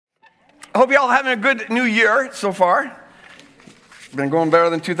I hope you all having a good new year so far. Been going better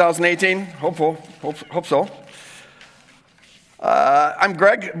than 2018? Hope so. I'm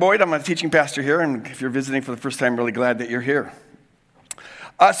Greg Boyd. I'm a teaching pastor here, and if you're visiting for the first time, I'm really glad that you're here.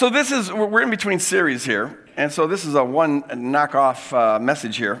 We're in between series here, and so this is a one knockoff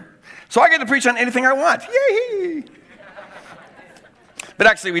message here. So I get to preach on anything I want. Yay! But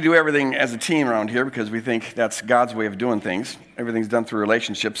actually, we do everything as a team around here because we think that's God's way of doing things. Everything's done through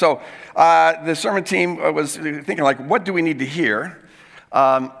relationship. So the sermon team was thinking, like, what do we need to hear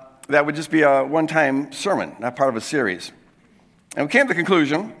that would just be a one-time sermon, not part of a series? And we came to the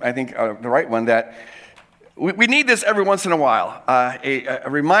conclusion, I think the right one, that we need this every once in a while, a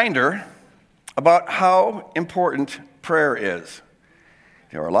reminder about how important prayer is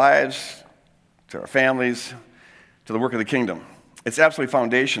to our lives, to our families, to the work of the kingdom. It's absolutely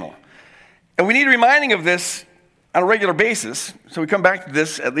foundational. And we need reminding of this on a regular basis, so we come back to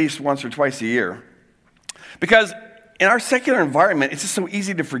this at least once or twice a year. Because in our secular environment, it's just so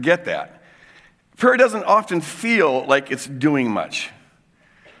easy to forget that. Prayer doesn't often feel like it's doing much.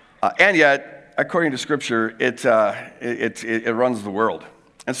 And yet, according to Scripture, it runs the world.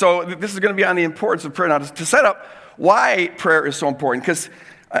 And so this is going to be on the importance of prayer. Now, to set up why prayer is so important, because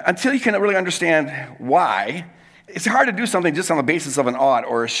until you can really understand why, it's hard to do something just on the basis of an ought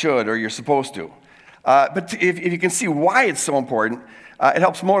or a should or you're supposed to. But if you can see why it's so important, it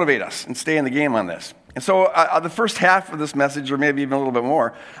helps motivate us and stay in the game on this. And so the first half of this message, or maybe even a little bit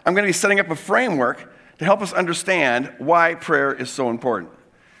more, I'm going to be setting up a framework to help us understand why prayer is so important.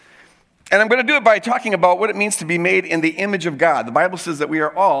 And I'm going to do it by talking about what it means to be made in the image of God. The Bible says that we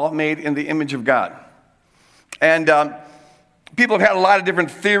are all made in the image of God. And people have had a lot of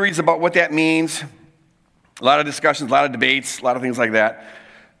different theories about what that means. A lot of discussions, a lot of debates, a lot of things like that.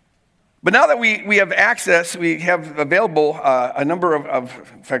 But now that we have access, we have available a number of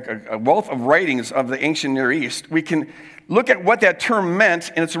in fact, a wealth of writings of the ancient Near East, we can look at what that term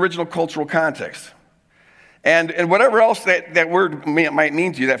meant in its original cultural context. And whatever else that word might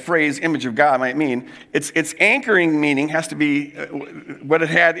mean to you, that phrase, image of God, might mean, its anchoring meaning has to be what it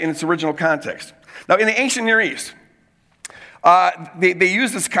had in its original context. Now, in the ancient Near East, they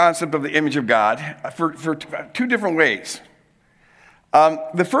use this concept of the image of God for two different ways.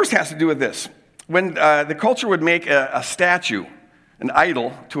 The first has to do with this. When the culture would make a statue, an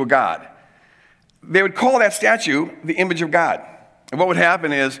idol to a god, they would call that statue the image of God. And what would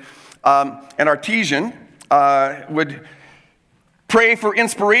happen is an artisan would pray for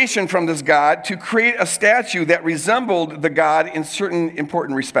inspiration from this god to create a statue that resembled the god in certain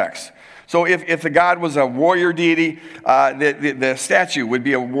important respects. So if the god was a warrior deity, the statue would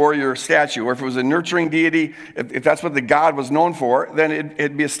be a warrior statue. Or if it was a nurturing deity, if that's what the god was known for, then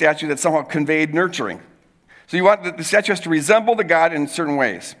it'd be a statue that somehow conveyed nurturing. So you want the statue has to resemble the god in certain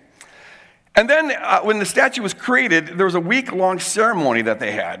ways. And then when the statue was created, there was a week-long ceremony that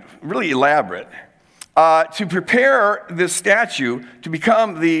they had, really elaborate, to prepare this statue to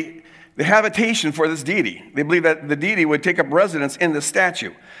become the habitation for this deity. They believed that the deity would take up residence in the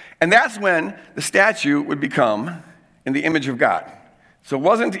statue. And that's when the statue would become in the image of God. So it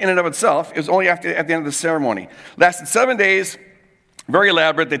wasn't in and of itself. It was only at the end of the ceremony. Lasted 7 days, very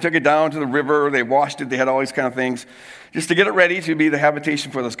elaborate. They took it down to the river. They washed it. They had all these kind of things just to get it ready to be the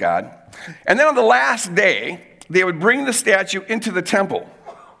habitation for this God. And then on the last day, they would bring the statue into the temple.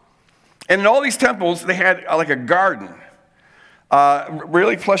 And in all these temples, they had like a garden,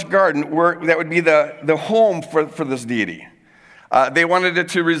 really plush garden, where that would be the home for this deity. They wanted it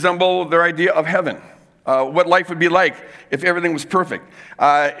to resemble their idea of heaven, what life would be like if everything was perfect.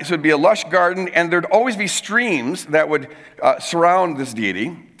 So it would be a lush garden, and there'd always be streams that would surround this deity,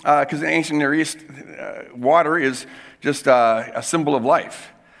 because in ancient Near East, water is just a symbol of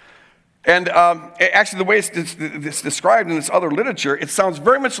life. And actually, the way it's described in this other literature, it sounds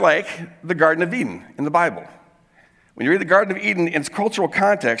very much like the Garden of Eden in the Bible. When you read the Garden of Eden in its cultural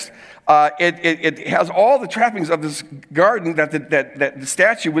context, it has all the trappings of this garden that the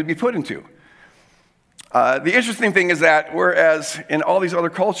statue would be put into. The interesting thing is that whereas in all these other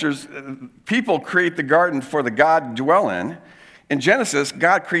cultures, people create the garden for the God to dwell in Genesis,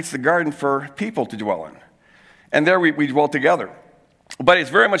 God creates the garden for people to dwell in. And there we dwell together. But it's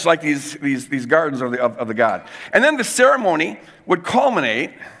very much like these gardens of the God. And then the ceremony would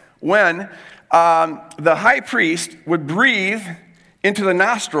culminate when the high priest would breathe into the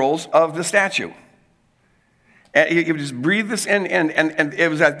nostrils of the statue. And he would just breathe this in, and it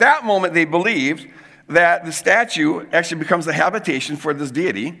was at that moment they believed that the statue actually becomes the habitation for this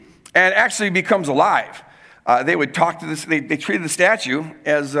deity and actually becomes alive. They would talk to this, they treated the statue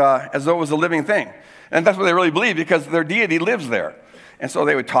as though it was a living thing. And that's what they really believed, because their deity lives there. And so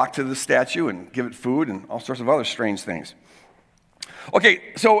they would talk to the statue and give it food and all sorts of other strange things. Okay,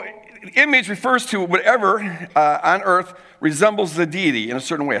 so image refers to whatever on earth resembles the deity in a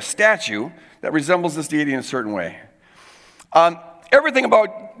certain way, a statue that resembles this deity in a certain way. Everything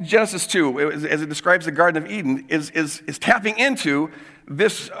about Genesis 2, as it describes the Garden of Eden, is tapping into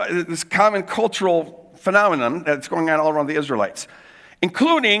this common cultural phenomenon that's going on all around the Israelites,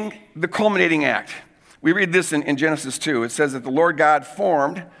 including the culminating act. We read this in Genesis 2. It says that the Lord God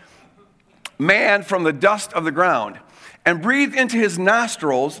formed man from the dust of the ground and breathed into his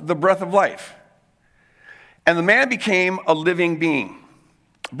nostrils the breath of life. And the man became a living being.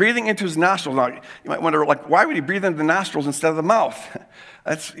 Breathing into his nostrils. Now, you might wonder, why would he breathe into the nostrils instead of the mouth?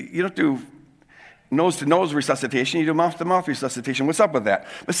 You don't do nose-to-nose resuscitation. You do mouth-to-mouth resuscitation. What's up with that?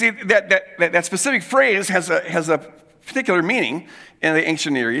 But see, that specific phrase has a particular meaning in the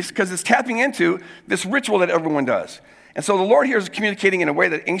ancient Near East because it's tapping into this ritual that everyone does. And so the Lord here is communicating in a way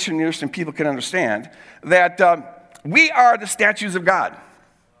that ancient Near Eastern people can understand that we are the statues of God.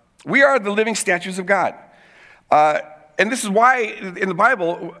 We are the living statues of God. And this is why in the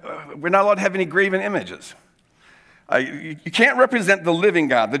Bible, we're not allowed to have any graven images. You can't represent the living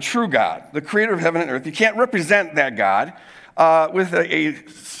God, the true God, the creator of heaven and earth. You can't represent that God with a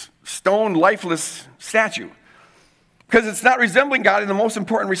stone, lifeless statue. Because it's not resembling God in the most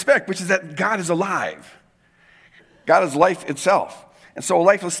important respect, which is that God is alive. God is life itself. And so a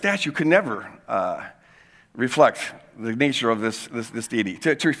lifeless statue could never reflect the nature of this deity.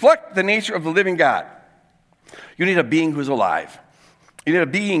 To reflect the nature of the living God, you need a being who's alive. You need a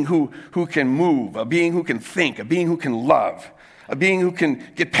being who can move, a being who can think, a being who can love, a being who can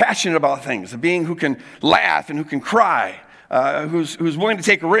get passionate about things, a being who can laugh and who can cry, who's willing to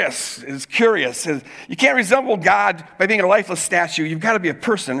take risks, is curious. You can't resemble God by being a lifeless statue. You've got to be a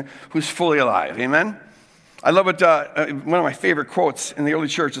person who's fully alive. Amen? I love it. One of my favorite quotes in the early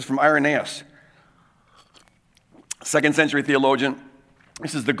church is from Irenaeus, 2nd century theologian. He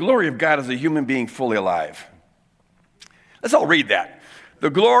says, "The glory of God is a human being fully alive." Let's all read that. The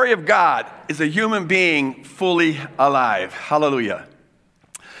glory of God is a human being fully alive. Hallelujah.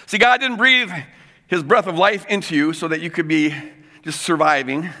 See, God didn't breathe his breath of life into you so that you could be just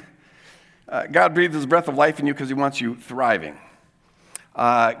surviving. God breathed his breath of life in you because he wants you thriving.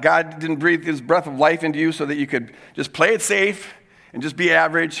 God didn't breathe his breath of life into you so that you could just play it safe and just be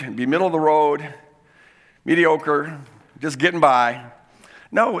average and be middle of the road, mediocre, just getting by.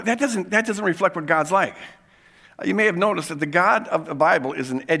 No, that doesn't reflect what God's like. You may have noticed that the God of the Bible is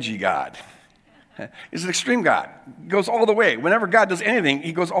an edgy God. He's an extreme God. He goes all the way. Whenever God does anything,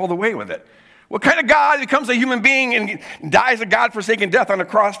 he goes all the way with it. What kind of God becomes a human being and dies a God-forsaken death on a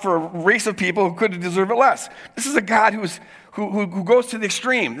cross for a race of people who could deserve it less? This is a God who goes to the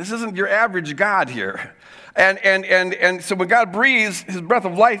extreme. This isn't your average God here. And so when God breathes his breath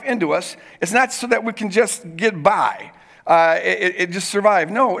of life into us, it's not so that we can just get by. It just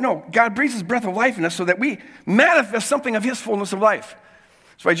survive. No. God breathes his breath of life in us so that we manifest something of his fullness of life.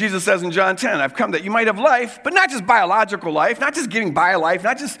 That's why Jesus says in John 10, "I've come that you might have life, but not just biological life, not just getting by life,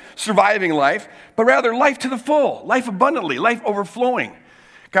 not just surviving life, but rather life to the full, life abundantly, life overflowing."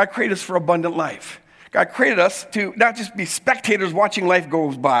 God created us for abundant life. God created us to not just be spectators watching life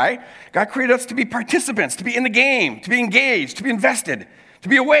go by. God created us to be participants, to be in the game, to be engaged, to be invested, to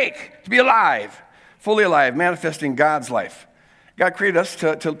be awake, to be alive, fully alive, manifesting God's life. God created us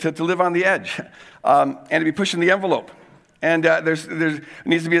to live on the edge and to be pushing the envelope. And there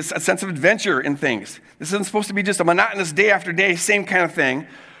needs to be a sense of adventure in things. This isn't supposed to be just a monotonous day after day, same kind of thing.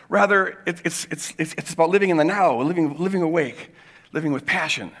 Rather, it's about living in the now, living awake, living with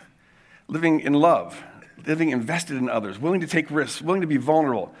passion, living in love, living invested in others, willing to take risks, willing to be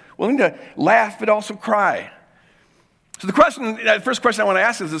vulnerable, willing to laugh but also cry. So the first question I want to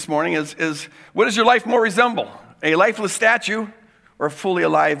ask us this morning is what does your life more resemble? A lifeless statue or a fully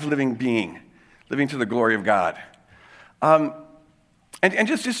alive living being, living to the glory of God? And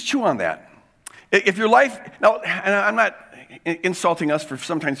just chew on that. If your life, now, and I'm not insulting us for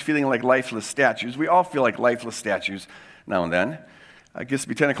sometimes feeling like lifeless statues. We all feel like lifeless statues now and then. It gets to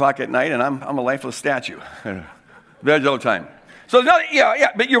be 10 o'clock at night, and I'm a lifeless statue. Bad all the time. So,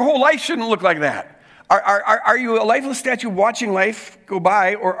 but your whole life shouldn't look like that. Are you a lifeless statue watching life go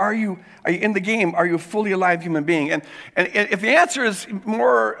by, or are you in the game? Are you a fully alive human being? And if the answer is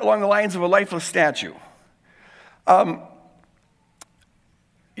more along the lines of a lifeless statue,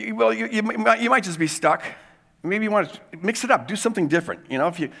 you might just be stuck. Maybe you want to mix it up, do something different. You know,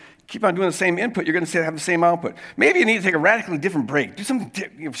 if you keep on doing the same input, you're going to have the same output. Maybe you need to take a radically different break. Do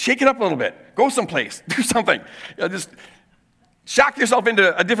something, shake it up a little bit. Go someplace. Do something. Just shock yourself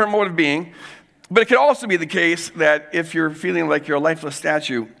into a different mode of being. But it could also be the case that if you're feeling like you're a lifeless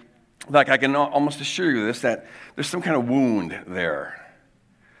statue, like I can almost assure you this, that there's some kind of wound there.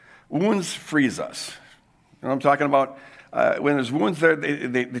 Wounds freeze us. You know what I'm talking about? When there's wounds there,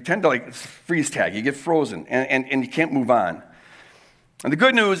 they tend to like freeze tag. You get frozen, and you can't move on. And the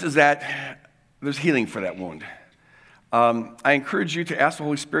good news is that there's healing for that wound. I encourage you to ask the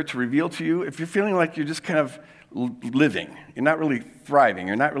Holy Spirit to reveal to you if you're feeling like you're just kind of living, you're not really thriving,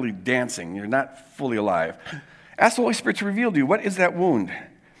 you're not really dancing, you're not fully alive. Ask the Holy Spirit to reveal to you what is that wound,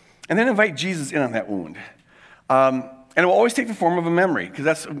 and then invite Jesus in on that wound. And it will always take the form of a memory, because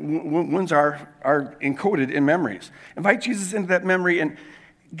that's wounds are encoded in memories. Invite Jesus into that memory, and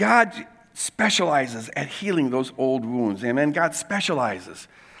God specializes at healing those old wounds. Amen. God specializes.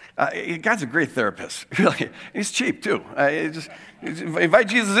 God's a great therapist. Really, he's cheap too. Just invite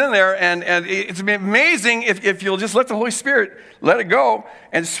Jesus in there, and it's amazing if you'll just let the Holy Spirit let it go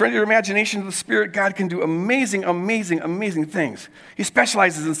and surrender your imagination to the Spirit. God can do amazing, amazing, amazing things. He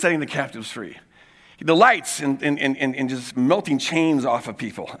specializes in setting the captives free. He delights in just melting chains off of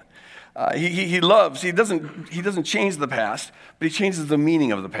people. He loves. He doesn't change the past, but he changes the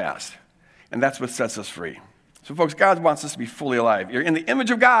meaning of the past, and that's what sets us free. So, folks, God wants us to be fully alive. You're in the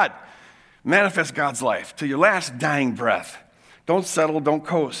image of God. Manifest God's life to your last dying breath. Don't settle. Don't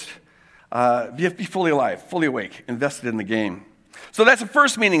coast. Be fully alive, fully awake, invested in the game. So that's the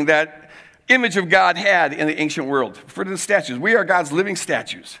first meaning that image of God had in the ancient world. For the statues, we are God's living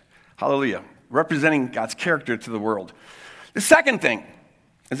statues. Hallelujah. Representing God's character to the world. The second thing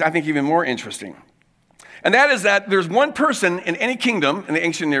is, I think, even more interesting. And that is that there's one person in any kingdom in the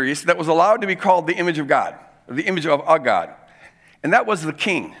ancient Near East that was allowed to be called the image of God, or the image of a God. And that was the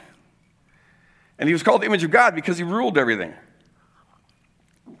king. And he was called the image of God because he ruled everything.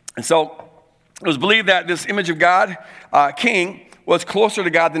 And so it was believed that this image of God, king, was closer to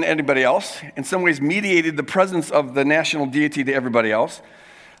God than anybody else. In some ways mediated the presence of the national deity to everybody else.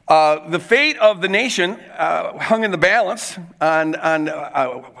 The fate of the nation hung in the balance on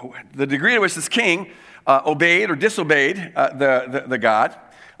the degree to which this king obeyed or disobeyed the God.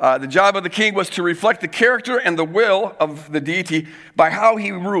 The job of the king was to reflect the character and the will of the deity by how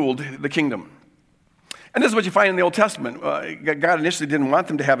he ruled the kingdom. And this is what you find in the Old Testament. God initially didn't want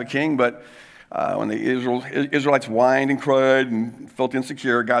them to have a king, but when the Israelites whined and cried and felt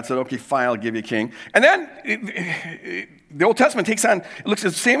insecure, God said, okay, fine, I'll give you a king. And then the Old Testament takes on, it looks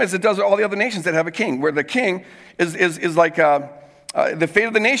the same as it does all the other nations that have a king, where the king is like the fate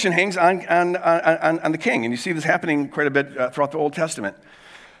of the nation hangs on the king. And you see this happening quite a bit throughout the Old Testament.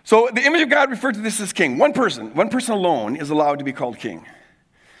 So the image of God referred to this as king. One person alone is allowed to be called king.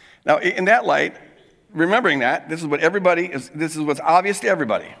 Now, in that light, remembering that, this is what's obvious to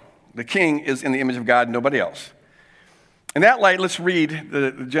everybody. The king is in the image of God, nobody else. In that light, let's read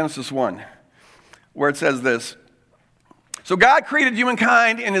the Genesis 1, where it says this. So God created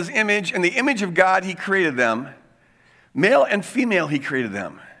humankind in his image. In the image of God, he created them. Male and female, he created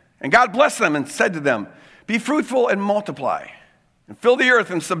them. And God blessed them and said to them, be fruitful and multiply, and fill the earth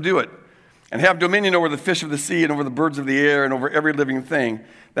and subdue it, and have dominion over the fish of the sea and over the birds of the air and over every living thing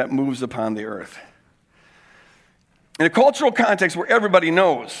that moves upon the earth. In a cultural context where everybody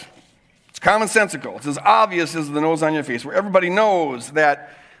knows, it's commonsensical, it's as obvious as the nose on your face, where everybody knows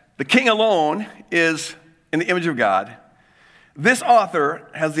that the king alone is in the image of God, this author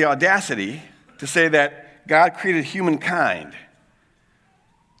has the audacity to say that God created humankind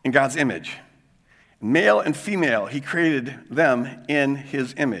in God's image. Male and female, he created them in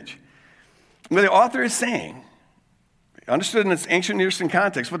his image. What the author is saying, understood in its ancient Near Eastern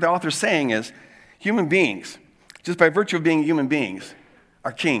context, what the author is saying is human beings, just by virtue of being human beings,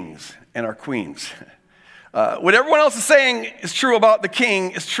 are kings and are queens. What everyone else is saying is true about the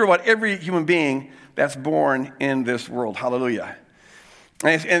king is true about every human being that's born in this world. Hallelujah.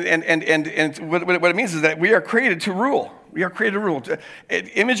 And what it means is that we are created to rule. We are created to rule.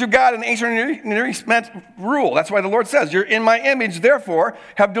 Image of God in the ancient Near East meant rule. That's why the Lord says, you're in my image, therefore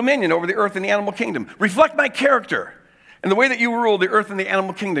have dominion over the earth and the animal kingdom. Reflect my character and the way that you rule the earth and the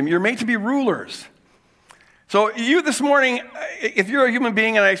animal kingdom. You're made to be rulers. So you this morning, if you're a human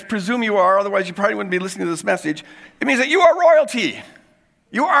being, and I presume you are, otherwise you probably wouldn't be listening to this message, it means that you are royalty.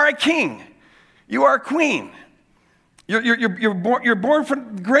 You are a king. You are a queen. You're born for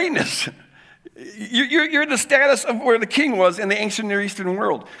greatness. You're in the status of where the king was in the ancient Near Eastern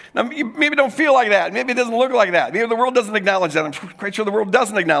world. Now, you maybe don't feel like that. Maybe it doesn't look like that. Maybe the world doesn't acknowledge that. I'm quite sure the world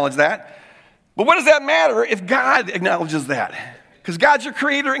doesn't acknowledge that. But what does that matter if God acknowledges that? Because God's your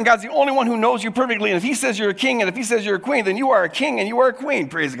creator, and God's the only one who knows you perfectly. And if he says you're a king, and if he says you're a queen, then you are a king and you are a queen.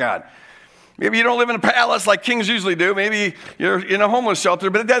 Praise God. Maybe you don't live in a palace like kings usually do. Maybe you're in a homeless shelter,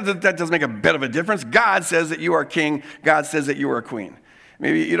 but that doesn't make a bit of a difference. God says that you are a king. God says that you are a queen.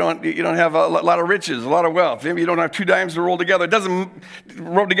 Maybe you don't have a lot of riches, a lot of wealth. Maybe you don't have 2 dimes to roll together. It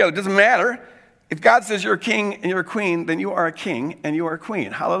doesn't matter. If God says you're a king and you're a queen, then you are a king and you are a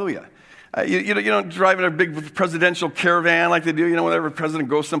queen. Hallelujah. You don't drive in a big presidential caravan like they do. Whenever a president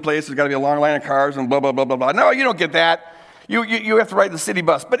goes someplace, there's got to be a long line of cars and blah, blah, blah, blah, blah. No, you don't get that. You have to ride the city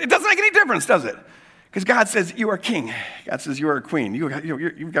bus. But it doesn't make any difference, does it? Because God says you are king. God says you are a queen.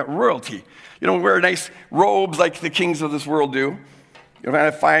 You've got royalty. You don't wear nice robes like the kings of this world do. You don't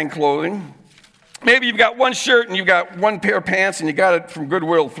have fine clothing. Maybe you've got one shirt and you've got one pair of pants and you got it from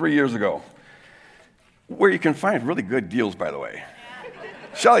Goodwill 3 years ago. Where you can find really good deals, by the way.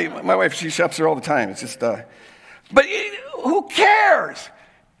 Shelly, my wife, she shops there all the time. It's just, but who cares?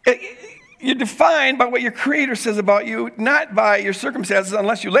 You're defined by what your Creator says about you, not by your circumstances,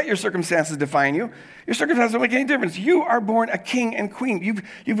 unless you let your circumstances define you. Your circumstances don't make any difference. You are born a king and queen.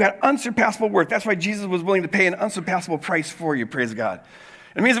 You've got unsurpassable worth. That's why Jesus was willing to pay an unsurpassable price for you, praise God.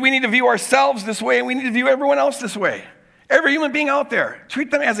 It means that we need to view ourselves this way, and we need to view everyone else this way. Every human being out there, treat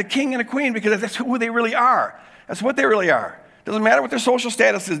them as a king and a queen because that's who they really are. That's what they really are. Doesn't matter what their social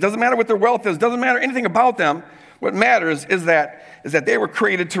status is. Doesn't matter what their wealth is. Doesn't matter anything about them. What matters is that they were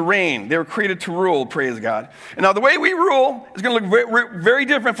created to reign. They were created to rule, praise God. And now the way we rule is going to look very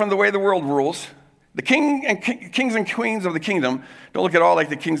different from the way the world rules. The kings and queens of the kingdom don't look at all like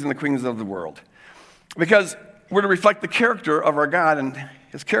the kings and the queens of the world. Because we're to reflect the character of our God, and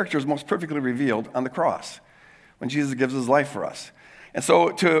his character is most perfectly revealed on the cross when Jesus gives his life for us. And so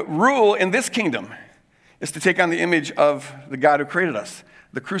to rule in this kingdom is to take on the image of the God who created us,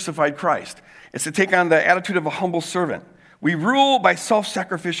 the crucified Christ. It's to take on the attitude of a humble servant. We rule by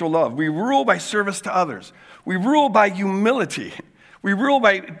self-sacrificial love. We rule by service to others. We rule by humility. We rule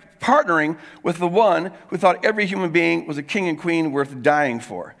by partnering with the one who thought every human being was a king and queen worth dying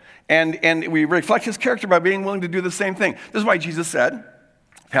for. And we reflect his character by being willing to do the same thing. This is why Jesus said,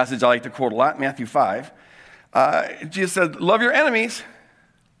 a passage I like to quote a lot, Matthew 5, Jesus said, love your enemies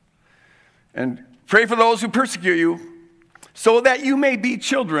and pray for those who persecute you so that you may be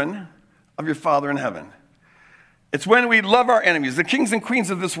children of your Father in heaven. It's when we love our enemies. The kings and queens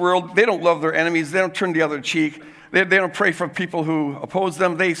of this world, they don't love their enemies. They don't turn the other cheek. They don't pray for people who oppose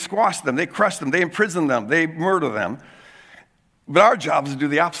them. They squash them. They crush them. They imprison them. They murder them. But our job is to do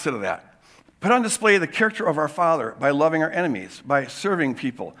the opposite of that. Put on display the character of our Father by loving our enemies, by serving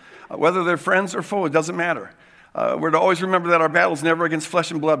people. Whether they're friends or foes, it doesn't matter. We're to always remember that our battle is never against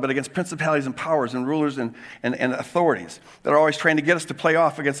flesh and blood, but against principalities and powers and rulers and authorities that are always trying to get us to play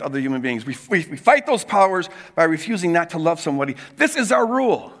off against other human beings. We fight those powers by refusing not to love somebody. This is our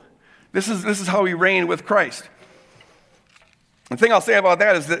rule. This is how we reign with Christ. The thing I'll say about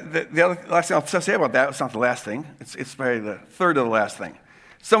that is that the last thing I'll say about that, it's not the last thing. It's probably the third of the last thing.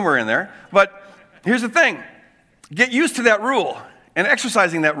 Somewhere in there. But here's the thing. Get used to that rule and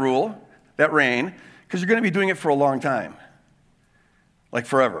exercising that rule, that reign, because you're going to be doing it for a long time, like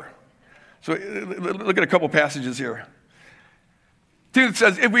forever. So look at a couple passages here. It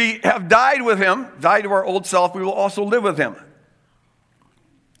says, if we have died with him, died to our old self, we will also live with him.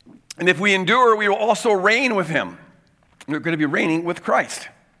 And if we endure, we will also reign with him. We're going to be reigning with Christ.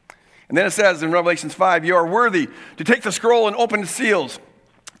 And then it says in Revelation 5, you are worthy to take the scroll and open the seals.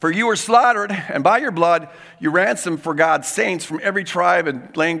 For you were slaughtered, and by your blood you ransomed for God's saints from every tribe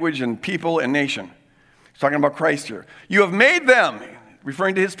and language and people and nation. He's talking about Christ here. You have made them,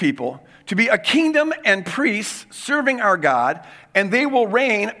 referring to his people, to be a kingdom and priests serving our God, and they will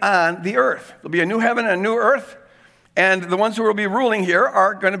reign on the earth. There'll be a new heaven and a new earth, and the ones who will be ruling here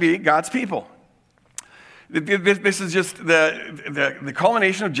are going to be God's people. This is just the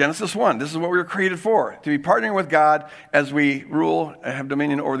culmination of Genesis 1. This is what we were created for, to be partnering with God as we rule and have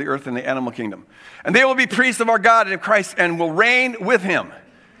dominion over the earth and the animal kingdom. And they will be priests of our God and of Christ and will reign with him.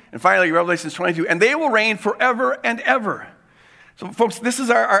 And finally, Revelation 22, and they will reign forever and ever. So, folks, this is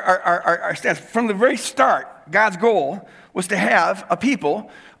our stance. From the very start, God's goal was to have a people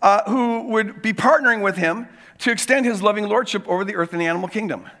who would be partnering with him to extend his loving lordship over the earth and the animal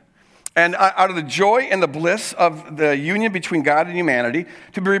kingdom. And out of the joy and the bliss of the union between God and humanity,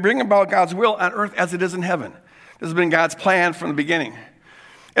 to bring about God's will on earth as it is in heaven. This has been God's plan from the beginning.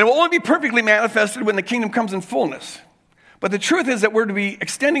 And it will only be perfectly manifested when the kingdom comes in fullness. But the truth is that we're to be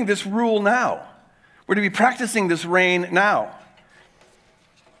extending this rule now. We're to be practicing this reign now.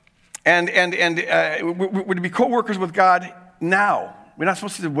 And we're to be co-workers with God now. We're not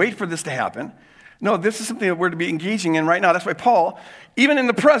supposed to wait for this to happen. No, this is something that we're to be engaging in right now. That's why Paul, even in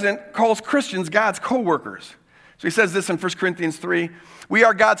the present, calls Christians God's co-workers. So he says this in 1 Corinthians 3, we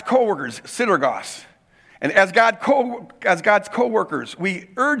are God's co-workers, synergos. And as God's co-workers, we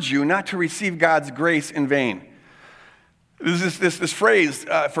urge you not to receive God's grace in vain. This phrase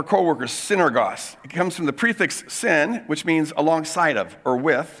for co-workers, synergos. It comes from the prefix syn, which means alongside of or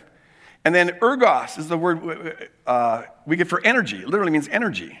with. And then ergos is the word we get for energy. It literally means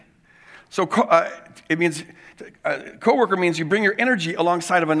energy. So it means co-worker means you bring your energy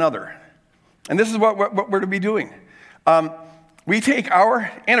alongside of another. And this is what we're to be doing. We take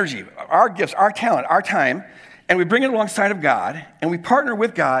our energy, our gifts, our talent, our time, and we bring it alongside of God, and we partner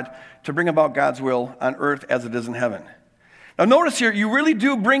with God to bring about God's will on earth as it is in heaven. Now notice here, you really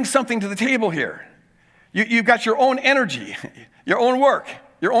do bring something to the table here. You've got your own energy, your own work,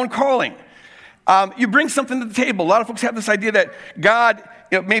 your own calling. You bring something to the table. A lot of folks have this idea that God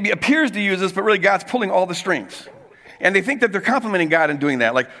maybe appears to use us, but really God's pulling all the strings. And they think that they're complimenting God in doing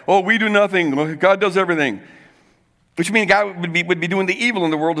that. Like, oh, we do nothing, God does everything. Which means God would be doing the evil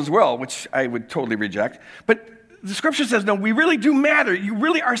in the world as well, which I would totally reject. But the scripture says, no, we really do matter. You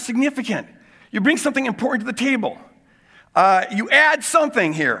really are significant. You bring something important to the table. You add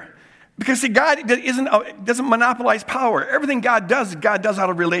something here. Because, see, God doesn't monopolize power. Everything God does out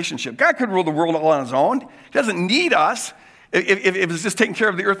of relationship. God could rule the world all on his own. He doesn't need us if it's just taking care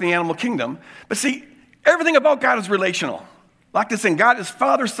of the earth and the animal kingdom. But, see, everything about God is relational. Lock this in. God is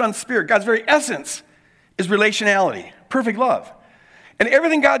Father, Son, Spirit. God's very essence is relationality, perfect love. And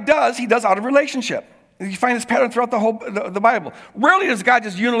everything God does, he does out of relationship. You find this pattern throughout the Bible. Rarely does God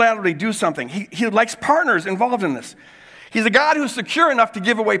just unilaterally do something. He likes partners involved in this. He's a God who's secure enough to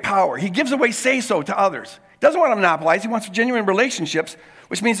give away power. He gives away say-so to others. He doesn't want to monopolize. He wants genuine relationships,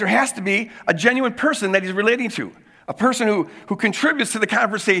 which means there has to be a genuine person that he's relating to, a person who contributes to the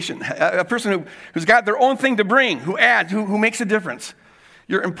conversation, a person who's got their own thing to bring, who adds, who makes a difference.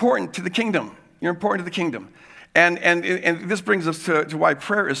 You're important to the kingdom. You're important to the kingdom. And this brings us to why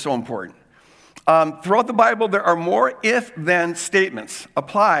prayer is so important. Throughout the Bible, there are more if-then statements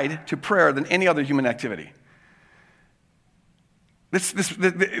applied to prayer than any other human activity.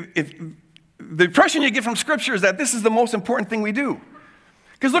 The impression you get from Scripture is that this is the most important thing we do.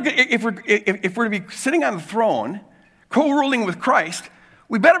 Because look, if we're to be sitting on the throne, co-ruling with Christ,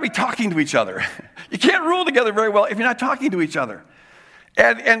 we better be talking to each other. You can't rule together very well if you're not talking to each other.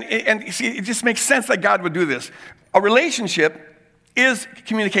 And see, it just makes sense that God would do this. A relationship is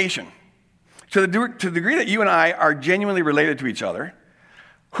communication. To the degree that you and I are genuinely related to each other,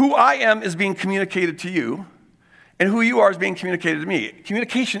 who I am is being communicated to you, and who you are is being communicated to me.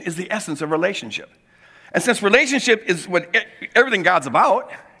 Communication is the essence of relationship. And since relationship is what everything God's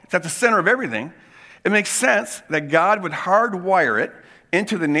about, it's at the center of everything, it makes sense that God would hardwire it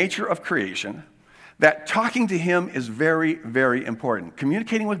into the nature of creation, that talking to him is very, very important.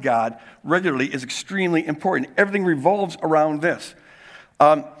 Communicating with God regularly is extremely important. Everything revolves around this.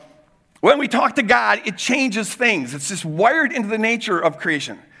 When we talk to God, it changes things. It's just wired into the nature of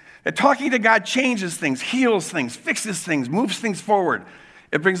creation. That talking to God changes things, heals things, fixes things, moves things forward.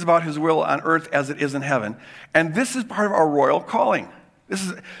 It brings about his will on earth as it is in heaven. And this is part of our royal calling.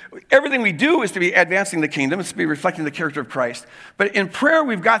 Everything we do is to be advancing the kingdom. It's to be reflecting the character of Christ. But in prayer,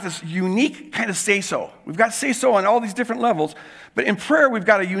 we've got this unique kind of say-so. We've got say-so on all these different levels. But in prayer, we've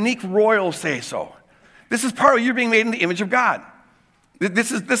got a unique royal say-so. This is part of you being made in the image of God.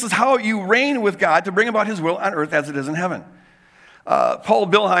 This is how you reign with God to bring about his will on earth as it is in heaven. Paul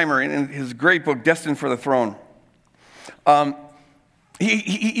Bilheimer, in his great book, Destined for the Throne,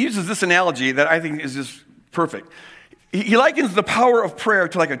 he uses this analogy that I think is just perfect. He likens the power of prayer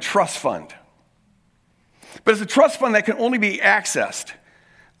to like a trust fund. But it's a trust fund that can only be accessed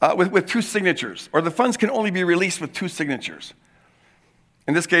with two signatures, or the funds can only be released with two signatures.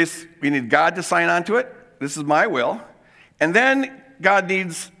 In this case, we need God to sign on to it. This is my will. And then God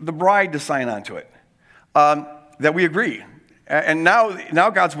needs the bride to sign on to it, that we agree. And now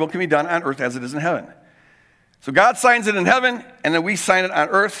God's will can be done on earth as it is in heaven. So God signs it in heaven, and then we sign it on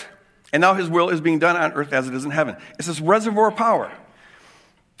earth. And now his will is being done on earth as it is in heaven. It's this reservoir power.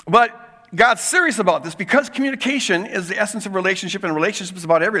 But God's serious about this because communication is the essence of relationship, and relationship is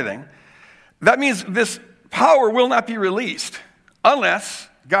about everything. That means this power will not be released unless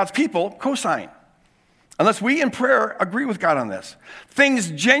God's people co-sign. Unless we in prayer agree with God on this.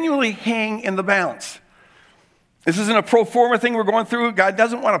 Things genuinely hang in the balance. This isn't a pro forma thing we're going through. God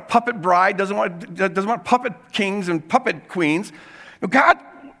doesn't want a puppet bride, doesn't want puppet kings and puppet queens. No, God,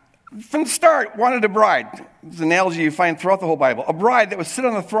 from the start, wanted a bride. This is an analogy you find throughout the whole Bible. A bride that would sit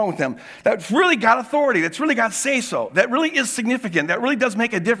on the throne with him, that's really got authority, that's really got say-so, that really is significant, that really does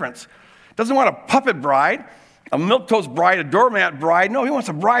make a difference. Doesn't want a puppet bride. a milquetoast bride, a doormat bride. No, he wants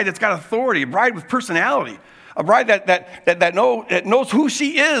a bride that's got authority, a bride with personality, a bride that knows who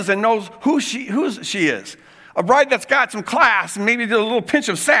she is and knows who she is. A bride that's got some class and maybe a little pinch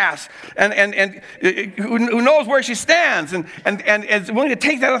of sass and who knows where she stands and is willing to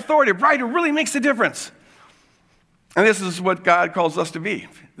take that authority. A bride who really makes a difference. And this is what God calls us to be.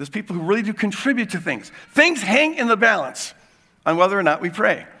 There's people who really do contribute to things. Things hang in the balance on whether or not we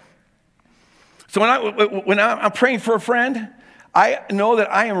pray. So when I'm praying for a friend, I know that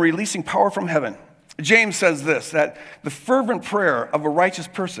I am releasing power from heaven. James says this, that the fervent prayer of a righteous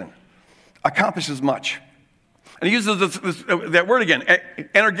person accomplishes much. And he uses that word again,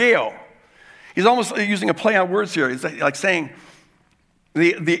 energeo. He's almost using a play on words here. He's like saying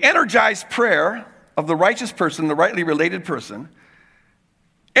the energized prayer of the righteous person, the rightly related person,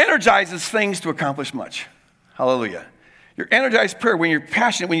 energizes things to accomplish much. Hallelujah. Your energized prayer, when you're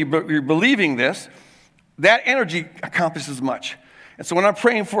passionate, when you're believing this, that energy accomplishes much. And so when I'm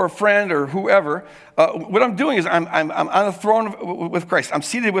praying for a friend or whoever, what I'm doing is I'm on the throne with Christ. I'm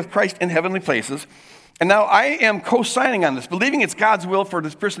seated with Christ in heavenly places. And now I am co-signing on this, believing it's God's will for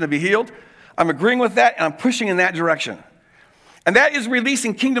this person to be healed. I'm agreeing with that, and I'm pushing in that direction. And that is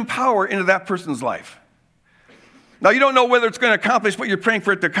releasing kingdom power into that person's life. Now, you don't know whether it's going to accomplish what you're praying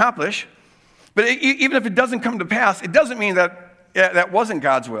for it to accomplish, but even if it doesn't come to pass, it doesn't mean that that wasn't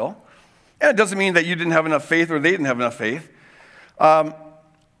God's will. And it doesn't mean that you didn't have enough faith or they didn't have enough faith. I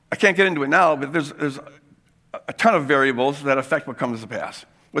can't get into it now, but there's a ton of variables that affect what comes to pass,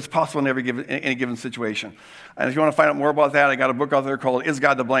 what's possible in any given situation. And if you want to find out more about that, I got a book out there called Is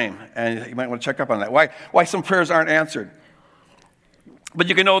God to Blame? And you might want to check up on that. Why some prayers aren't answered. But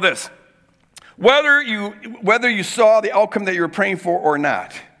you can know this. Whether you saw the outcome that you were praying for or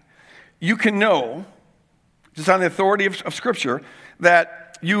not, you can know, just on the authority of Scripture,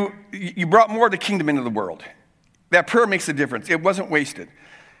 that you brought more of the kingdom into the world. That prayer makes a difference. It wasn't wasted.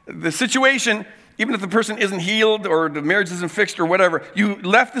 The situation, even if the person isn't healed or the marriage isn't fixed or whatever, you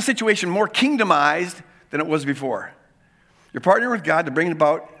left the situation more kingdomized than it was before. You're partnering with God to bring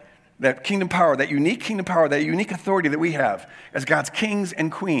about that kingdom power, that unique kingdom power, that unique authority that we have as God's kings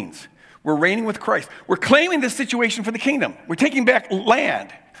and queens. We're reigning with Christ. We're claiming this situation for the kingdom. We're taking back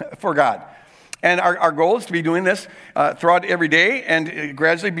land for God. And our goal is to be doing this throughout every day and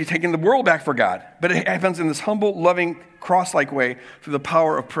gradually be taking the world back for God. But it happens in this humble, loving, cross-like way through the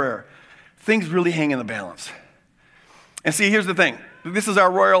power of prayer. Things really hang in the balance. And see, here's the thing. This is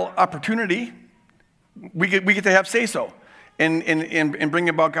our royal opportunity. We get to have say-so in bringing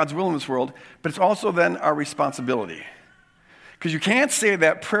about God's will in this world. But it's also then our responsibility. Because you can't say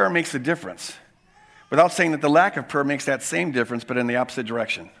that prayer makes a difference without saying that the lack of prayer makes that same difference, but in the opposite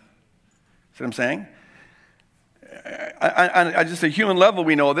direction. See what I'm saying? On just a human level,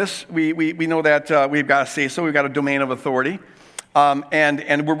 we know this. We know that we've got a say-so, we've got a domain of authority,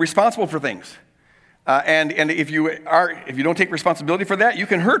 and we're responsible for things. And if you don't take responsibility for that, you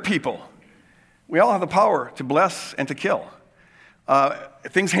can hurt people. We all have the power to bless and to kill.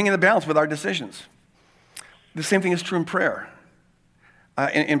 Things hang in the balance with our decisions. The same thing is true in prayer.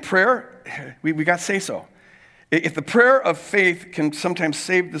 In prayer, we got say-so. If the prayer of faith can sometimes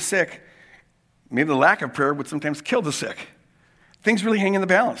save the sick, maybe the lack of prayer would sometimes kill the sick. Things really hang in the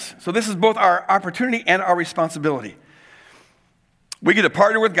balance. So this is both our opportunity and our responsibility. We get to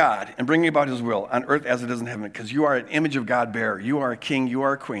partner with God in bringing about His will on earth as it is in heaven, because you are an image of God bearer. You are a king. You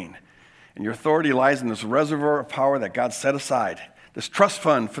are a queen. And your authority lies in this reservoir of power that God set aside, this trust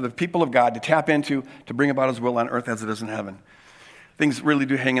fund for the people of God to tap into to bring about His will on earth as it is in heaven. Things really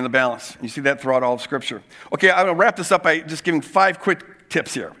do hang in the balance. And you see that throughout all of Scripture. Okay, I'm going to wrap this up by just giving 5 quick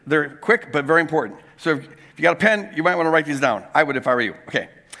tips here. They're quick, but very important. So if you got a pen, you might want to write these down. I would if I were you. Okay.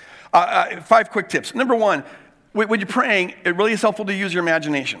 5 quick tips. Number 1, when you're praying, it really is helpful to use your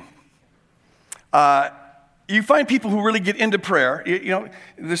imagination. You find people who really get into prayer.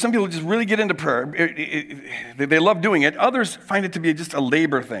 There's some people who just really get into prayer. They love doing it. Others find it to be just a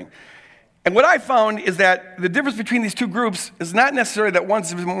labor thing. And what I found is that the difference between these two groups is not necessarily that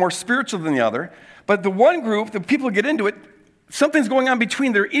one's more spiritual than the other, but the one group, the people who get into it, something's going on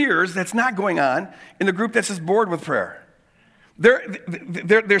between their ears that's not going on in the group that's just bored with prayer.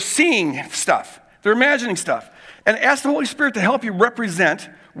 They're seeing stuff. They're imagining stuff. And ask the Holy Spirit to help you represent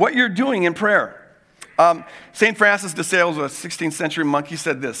what you're doing in prayer. St. Francis de Sales, a 16th century monk, he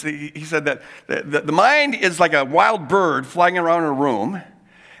said this. He said that the mind is like a wild bird flying around a room,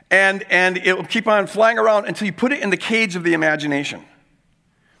 and it will keep on flying around until you put it in the cage of the imagination.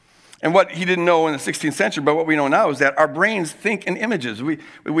 And what he didn't know in the 16th century, but what we know now is that our brains think in images.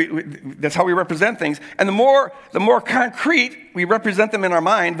 That's how we represent things. And the more concrete we represent them in our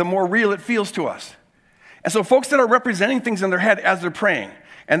mind, the more real it feels to us. And so folks that are representing things in their head as they're praying,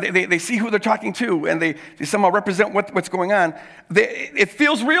 and they see who they're talking to, and they somehow represent what's going on, it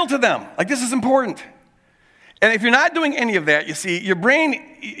feels real to them, like this is important. And if you're not doing any of that, you see, your brain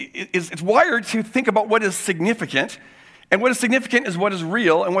it's wired to think about what is significant, and what is significant is what is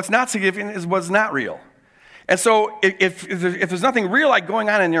real, and what's not significant is what's not real. And so if there's nothing real like going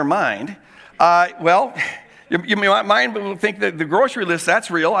on in your mind, your mind will think that the grocery list, that's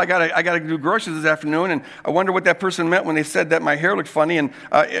real. I gotta do groceries this afternoon, and I wonder what that person meant when they said that my hair looked funny. And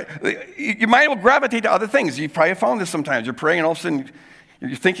your mind will gravitate to other things. You probably have found this sometimes. You're praying, and all of a sudden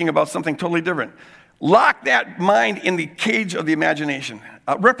you're thinking about something totally different. Lock that mind in the cage of the imagination.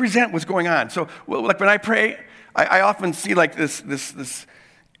 Represent what's going on. So, like when I pray, I often see like this.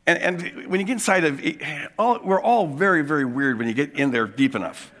 And when you get inside of it, we're all very, very weird when you get in there deep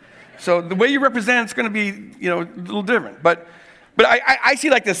enough. So the way you represent it's going to be, a little different. But I see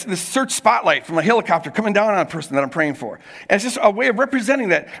like this search spotlight from a helicopter coming down on a person that I'm praying for. And it's just a way of representing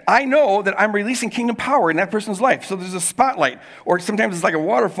that. I know that I'm releasing kingdom power in that person's life. So there's a spotlight, or sometimes it's like a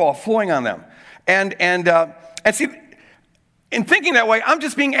waterfall flowing on them. And see, in thinking that way, I'm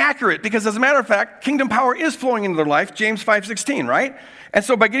just being accurate, because as a matter of fact, kingdom power is flowing into their life, James 5:16, right? And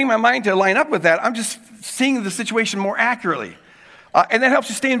so by getting my mind to line up with that, I'm just seeing the situation more accurately. And that helps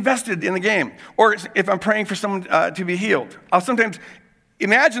you stay invested in the game. Or if I'm praying for someone to be healed, I'll sometimes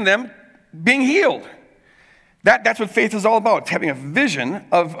imagine them being healed. That's what faith is all about. It's having a vision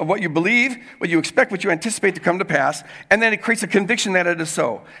of what you believe, what you expect, what you anticipate to come to pass, and then it creates a conviction that it is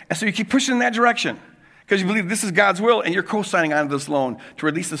so. And so you keep pushing in that direction because you believe this is God's will, and you're co-signing on this loan to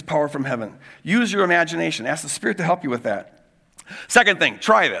release this power from heaven. Use your imagination. Ask the Spirit to help you with that. Second thing,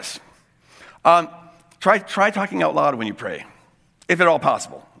 try this. Try talking out loud when you pray, if at all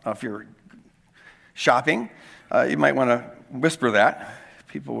possible. If you're shopping, you might want to whisper that.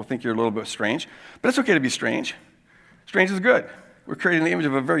 People will think you're a little bit strange, but it's okay to be strange. Strange is good. We're creating the image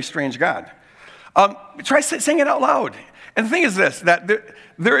of a very strange God. Try saying it out loud. And the thing is this, that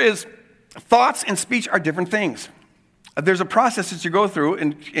there is thoughts and speech are different things. There's a process that you go through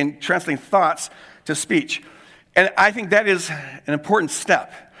in translating thoughts to speech. And I think that is an important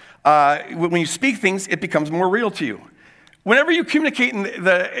step. When you speak things, it becomes more real to you. Whenever you communicate in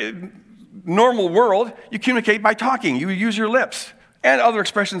the normal world, you communicate by talking. You use your lips and other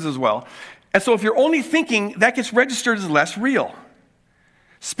expressions as well. And so if you're only thinking, that gets registered as less real.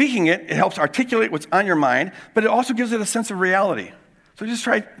 Speaking it helps articulate what's on your mind, but it also gives it a sense of reality. So just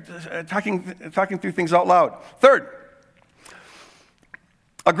try talking through things out loud. Third,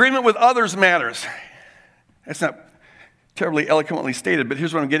 agreement with others matters. That's not terribly eloquently stated, but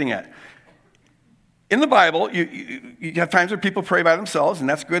here's what I'm getting at. In the Bible, you have times where people pray by themselves, and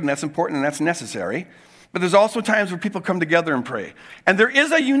that's good, and that's important, and that's necessary. But there's also times where people come together and pray. And there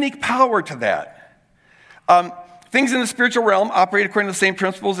is a unique power to that. Things in the spiritual realm operate according to the same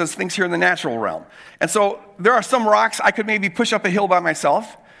principles as things here in the natural realm. And so there are some rocks I could maybe push up a hill by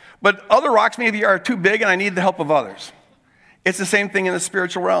myself, but other rocks maybe are too big and I need the help of others. It's the same thing in the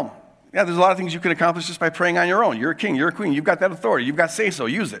spiritual realm. Yeah, there's a lot of things you can accomplish just by praying on your own. You're a king, you're a queen, you've got that authority, you've got say-so,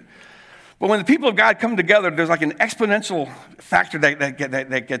 use it. But when the people of God come together, there's like an exponential factor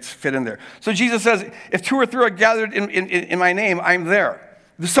that gets fit in there. So Jesus says, if 2 or 3 are gathered in my name, I'm there.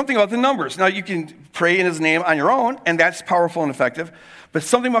 There's something about the numbers. Now, you can pray in his name on your own, and that's powerful and effective. But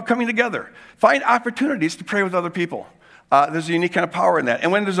something about coming together. Find opportunities to pray with other people. There's a unique kind of power in that.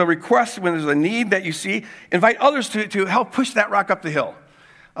 And when there's a request, when there's a need that you see, invite others to help push that rock up the hill.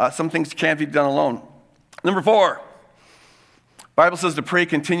 Some things can't be done alone. Number 4, the Bible says to pray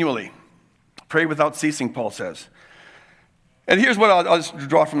continually. Pray without ceasing, Paul says. And here's what I'll just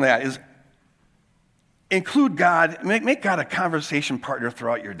draw from that is include God, make God a conversation partner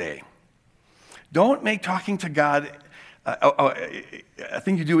throughout your day. Don't make talking to God a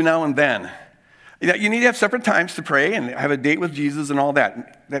thing you do now and then. You need to have separate times to pray and have a date with Jesus and all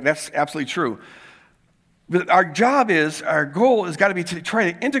that. That's absolutely true. But our goal has got to be to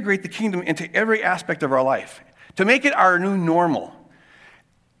try to integrate the kingdom into every aspect of our life, to make it our new normal.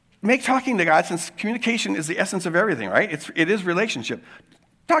 Make talking to God, since communication is the essence of everything, right? It is relationship.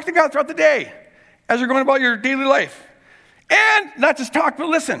 Talk to God throughout the day as you're going about your daily life. And not just talk, but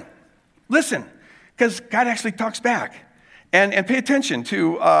listen. Listen, because God actually talks back. And pay attention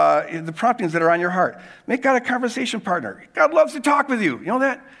to the promptings that are on your heart. Make God a conversation partner. God loves to talk with you. You know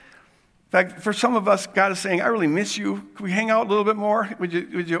that? In fact, for some of us, God is saying, I really miss you. Can we hang out a little bit more? Would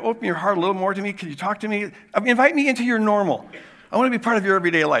you open your heart a little more to me? Could you talk to me? Invite me into your normal. I want to be part of your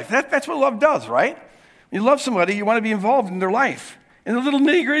everyday life. That's what love does, right? When you love somebody, you want to be involved in their life, in the little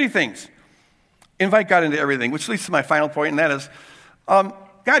nitty-gritty things. Invite God into everything, which leads to my final point, and that is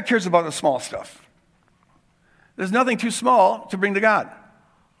God cares about the small stuff. There's nothing too small to bring to God.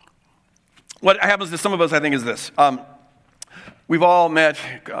 What happens to some of us, I think, is this. We've all met,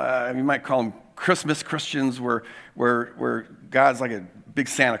 you might call them Christmas Christians, where God's like a big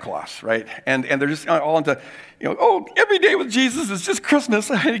Santa Claus, right? And they're just all into, every day with Jesus is just Christmas.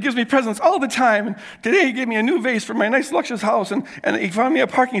 He gives me presents all the time. And today he gave me a new vase for my nice luxurious house. And he found me a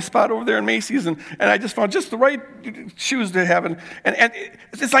parking spot over there in Macy's. And I just found just the right shoes to have. And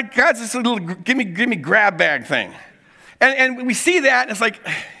it's like God's this little give me grab bag thing. And we see that, and it's like,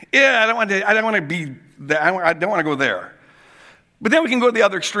 yeah, I don't want to be that. I don't want to go there. But then we can go to the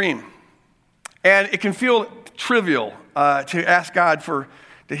other extreme. And it can feel trivial to ask God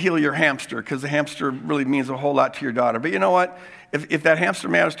to heal your hamster, because the hamster really means a whole lot to your daughter. But you know what? If that hamster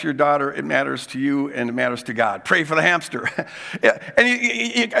matters to your daughter, it matters to you and it matters to God. Pray for the hamster.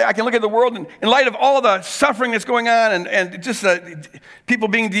 And I can look at the world in light of all the suffering that's going on and just people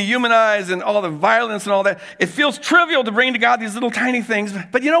being dehumanized and all the violence and all that. It feels trivial to bring to God these little tiny things.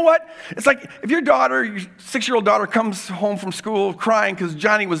 But you know what? It's like if your 6-year-old daughter comes home from school crying because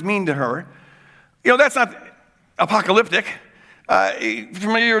Johnny was mean to her, that's not apocalyptic.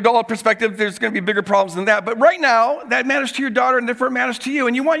 From your adult perspective, there's going to be bigger problems than that. But right now, that matters to your daughter, and therefore it matters to you.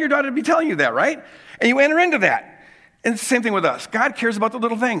 And you want your daughter to be telling you that, right? And you enter into that. And it's the same thing with us. God cares about the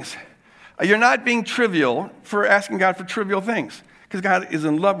little things. You're not being trivial for asking God for trivial things, because God is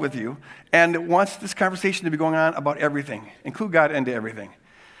in love with you and wants this conversation to be going on about everything. Include God into everything.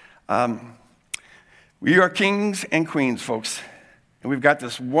 We are kings and queens, folks. And we've got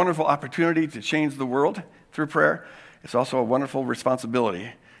this wonderful opportunity to change the world through prayer. It's also a wonderful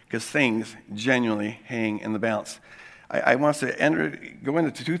responsibility, because things genuinely hang in the balance. I want us to go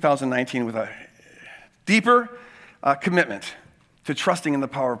into 2019 with a deeper commitment to trusting in the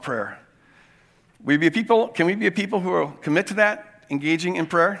power of prayer. Can we be a people who will commit to that, engaging in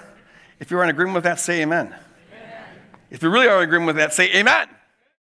prayer? If you're in agreement with that, say amen. If you really are in agreement with that, say amen.